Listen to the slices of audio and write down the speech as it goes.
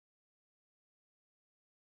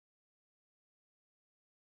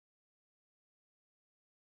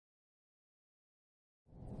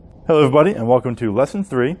Hello everybody and welcome to Lesson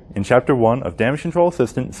 3 in Chapter 1 of Damage Control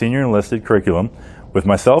Assistant Senior Enlisted Curriculum with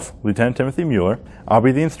myself, Lieutenant Timothy Mueller. I'll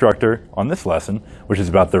be the instructor on this lesson, which is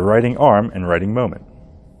about the writing arm and writing moment.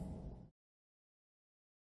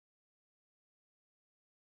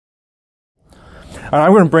 And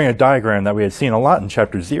I'm going to bring a diagram that we had seen a lot in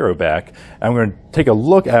Chapter 0 back, and I'm going to take a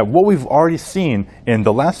look at what we've already seen in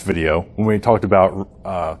the last video when we talked about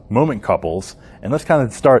moment couples, and let's kind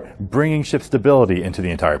of start bringing ship stability into the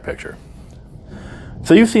entire picture.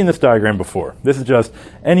 So you've seen this diagram before. This is just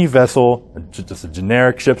any vessel, just a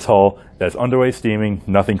generic ship's hull that's underway steaming,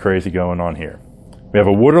 nothing crazy going on here. We have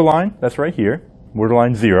a waterline, that's right here,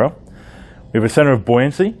 waterline 0. We have a center of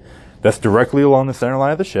buoyancy, that's directly along the center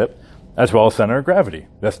line of the ship, as well as center of gravity,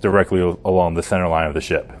 that's directly along the center line of the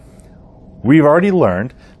ship. We've already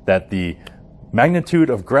learned that the magnitude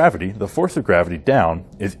of gravity, the force of gravity down,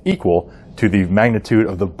 is equal to the magnitude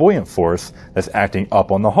of the buoyant force that's acting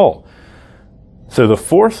up on the hull. So the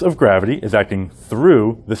force of gravity is acting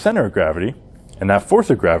through the center of gravity, and that force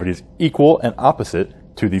of gravity is equal and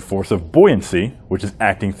opposite to the force of buoyancy, which is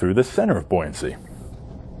acting through the center of buoyancy.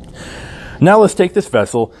 Now let's take this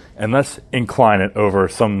vessel and let's incline it over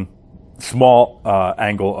some small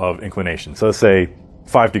angle of inclination. So let's say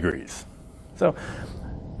 5 degrees. So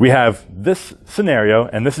we have this scenario,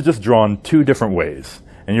 and this is just drawn two different ways.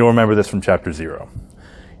 And you'll remember this from Chapter 0.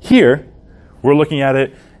 Here, we're looking at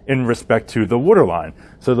it in respect to the waterline.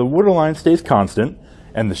 So the waterline stays constant,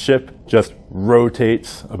 and the ship just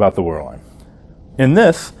rotates about the waterline. In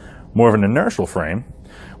this, more of an inertial frame,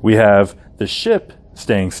 we have the ship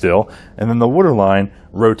staying still, and then the waterline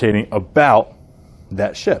rotating about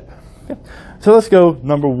that ship. So let's go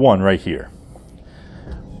number 1 right here.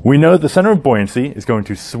 We know the center of buoyancy is going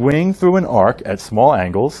to swing through an arc at small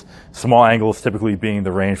angles typically being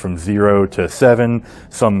the range from 0 to 7,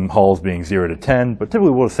 some hulls being 0 to 10, but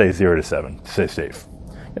typically we'll say 0 to 7 to stay safe.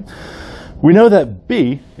 We know that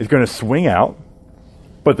B is going to swing out,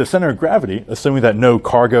 but the center of gravity, assuming that no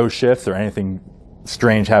cargo shifts or anything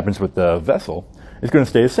strange happens with the vessel, is going to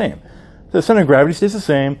stay the same. So the center of gravity stays the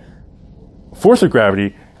same, force of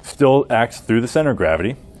gravity still acts through the center of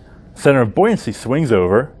gravity. Center of buoyancy swings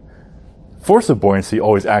over. Force of buoyancy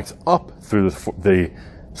always acts up through the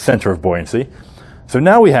center of buoyancy. So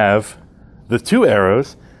now we have the two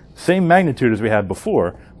arrows, same magnitude as we had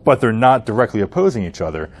before, but they're not directly opposing each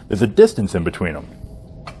other. There's a distance in between them.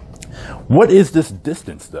 What is this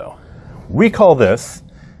distance, though? We call this,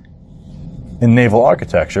 in naval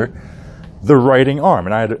architecture, the writing arm.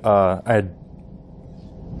 And I had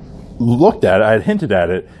looked at it, I had hinted at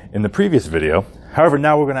it in the previous video. However,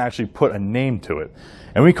 now we're going to actually put a name to it.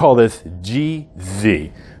 And we call this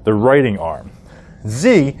GZ, the writing arm.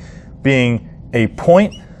 Z being a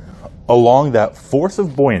point along that force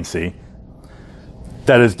of buoyancy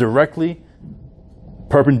that is directly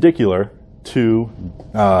perpendicular to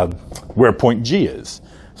where point G is.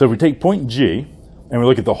 So if we take point G and we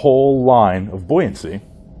look at the whole line of buoyancy,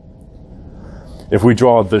 if we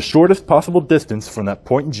draw the shortest possible distance from that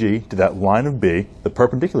point G to that line of B, the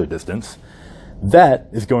perpendicular distance, that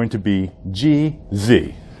is going to be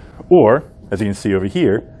GZ, or, as you can see over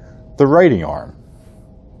here, the writing arm.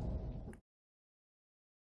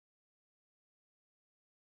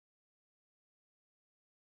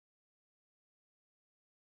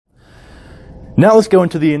 Now let's go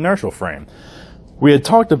into the inertial frame. We had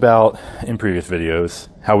talked about, in previous videos,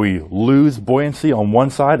 how we lose buoyancy on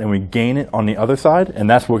one side and we gain it on the other side, and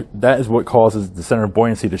that is what causes the center of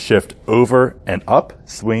buoyancy to shift over and up,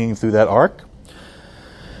 swinging through that arc.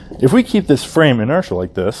 If we keep this frame inertial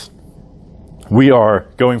like this, we are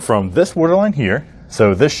going from this waterline here,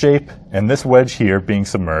 so this shape and this wedge here being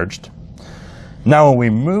submerged. Now when we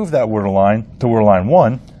move that waterline to waterline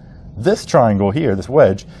 1, this triangle here, this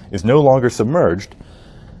wedge, is no longer submerged,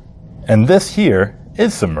 and this here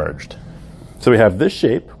is submerged. So we have this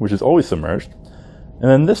shape, which is always submerged,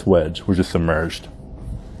 and then this wedge, which is submerged,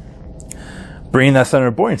 bringing that center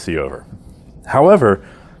of buoyancy over. However,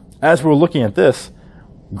 as we're looking at this,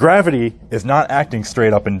 gravity is not acting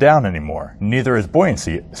straight up and down anymore. Neither is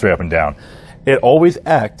buoyancy straight up and down. It always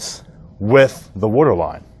acts with the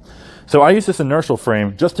waterline. So I use this inertial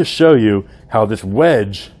frame just to show you how this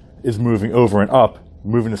wedge is moving over and up,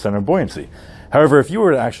 moving the center of buoyancy. However, if you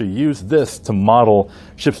were to actually use this to model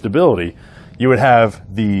ship stability, you would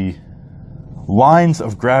have the lines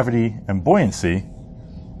of gravity and buoyancy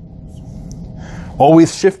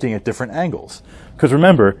always shifting at different angles. Because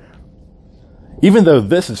remember, even though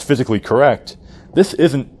this is physically correct, this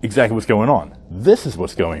isn't exactly what's going on. This is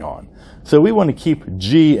what's going on. So we want to keep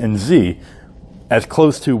G and Z as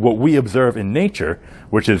close to what we observe in nature,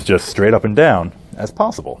 which is just straight up and down, as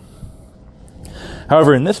possible.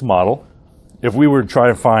 However, in this model, if we were to try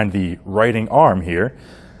to find the righting arm here,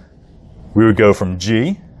 we would go from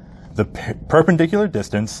G, the perpendicular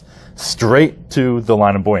distance, straight to the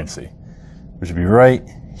line of buoyancy, which would be right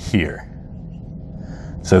here.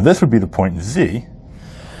 So this would be the point Z,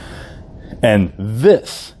 and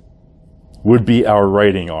this would be our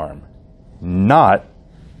righting arm, not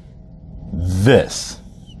this,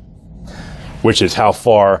 which is how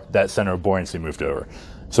far that center of buoyancy moved over.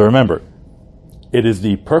 So remember, it is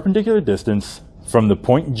the perpendicular distance from the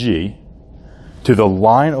point G to the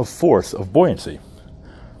line of force of buoyancy.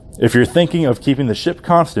 If you're thinking of keeping the ship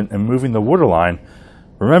constant and moving the waterline,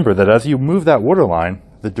 remember that as you move that waterline,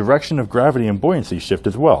 the direction of gravity and buoyancy shift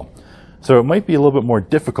as well. So it might be a little bit more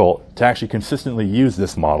difficult to actually consistently use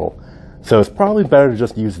this model. So it's probably better to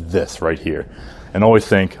just use this right here and always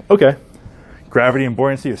think, okay, gravity and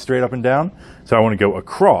buoyancy is straight up and down, so I want to go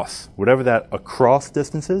across. Whatever that across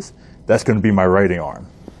distance is, that's going to be my righting arm.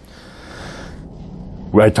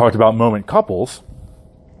 I talked about moment couples,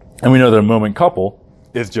 and we know that a moment couple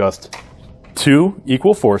is just two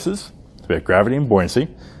equal forces, so we have gravity and buoyancy,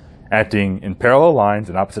 acting in parallel lines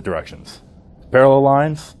in opposite directions. Parallel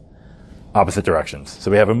lines, opposite directions.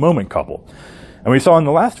 So we have a moment couple. And we saw in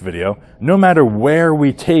the last video, no matter where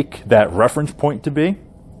we take that reference point to be,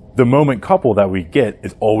 the moment couple that we get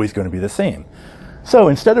is always going to be the same. So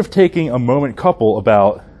instead of taking a moment couple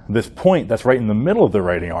about this point that's right in the middle of the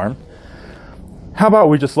righting arm, how about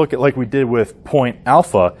we just look at like we did with point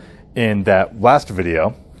alpha in that last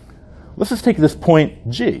video. Let's just take this point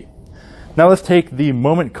G. Now let's take the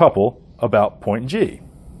moment couple about point G.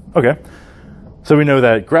 Okay, so we know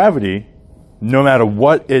that gravity, no matter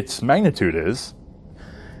what its magnitude is,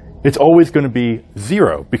 it's always going to be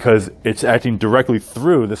zero because it's acting directly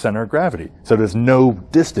through the center of gravity. So there's no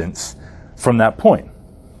distance from that point.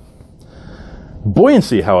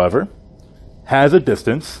 Buoyancy, however, has a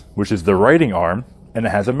distance, which is the righting arm, and it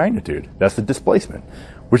has a magnitude. That's the displacement,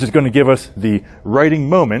 which is going to give us the righting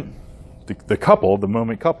moment, the couple, the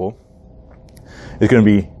moment couple, is going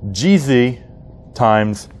to be GZ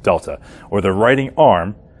times delta, or the righting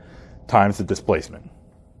arm times the displacement.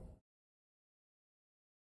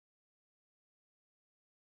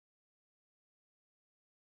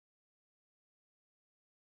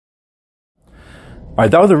 All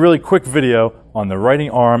right, that was a really quick video on the righting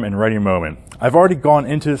arm and righting moment. I've already gone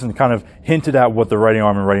into this and kind of hinted at what the righting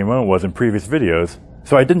arm and righting moment was in previous videos,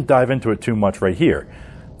 so I didn't dive into it too much right here.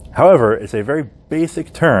 However, it's a very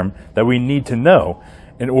basic term that we need to know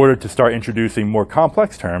in order to start introducing more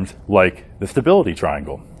complex terms like the stability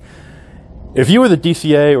triangle. If you were the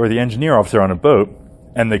DCA or the engineer officer on a boat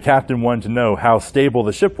and the captain wanted to know how stable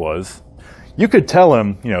the ship was, you could tell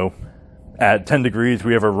him, you know, at 10 degrees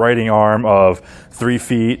we have a righting arm of 3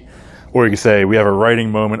 feet, or you could say we have a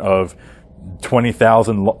righting moment of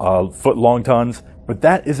 20,000 foot long tons, but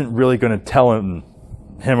that isn't really going to tell him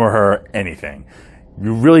or her anything.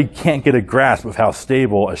 You really can't get a grasp of how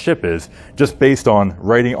stable a ship is just based on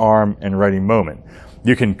righting arm and righting moment.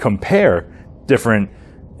 You can compare different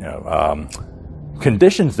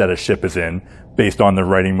conditions that a ship is in based on the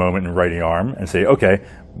righting moment and righting arm and say, okay,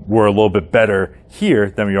 we're a little bit better here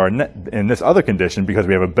than we are in this other condition because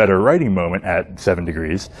we have a better righting moment at 7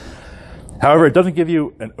 degrees. However, it doesn't give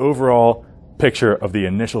you an overall picture of the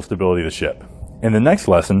initial stability of the ship. In the next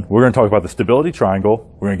lesson, we're going to talk about the stability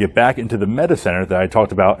triangle. We're going to get back into the meta center that I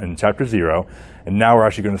talked about in chapter 0. And now we're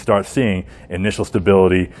actually going to start seeing initial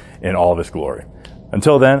stability in all of its glory.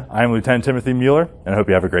 Until then, I'm Lieutenant Timothy Mueller, and I hope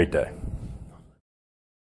you have a great day.